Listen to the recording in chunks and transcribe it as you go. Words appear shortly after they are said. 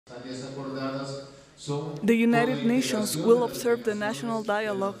The United Nations will observe the national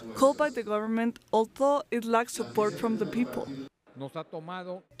dialogue called by the government, although it lacks support from the people.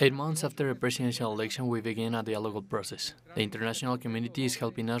 8 months after a presidential election, we begin a dialogue process. The international community is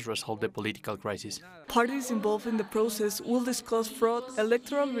helping us resolve the political crisis. Parties involved in the process will discuss fraud,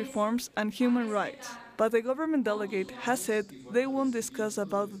 electoral reforms, and human rights. But the government delegate has said they won't discuss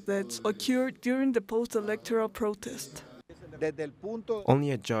about the deaths occurred during the post-electoral protest.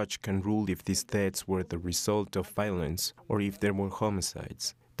 Only a judge can rule if these deaths were the result of violence or if there were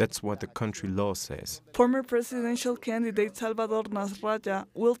homicides. That's what the country law says. Former presidential candidate Salvador Nasralla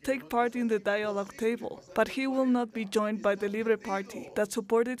will take part in the dialogue table, but he will not be joined by the Libre Party that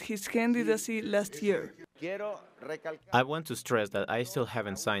supported his candidacy last year. I want to stress that I still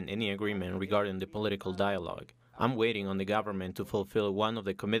haven't signed any agreement regarding the political dialogue. I'm waiting on the government to fulfill one of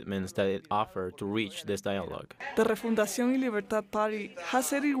the commitments that it offered to reach this dialogue. The Refundación y Libertad Party has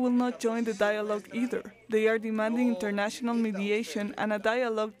said it will not join the dialogue either. They are demanding international mediation and a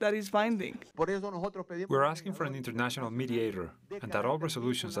dialogue that is binding. We're asking for an international mediator and that all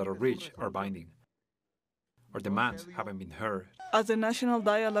resolutions that are reached are binding. Our demands haven't been heard. As the national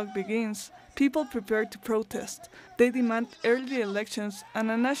dialogue begins, people prepare to protest. They demand early elections and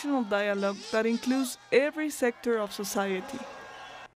a national dialogue that includes every sector of society.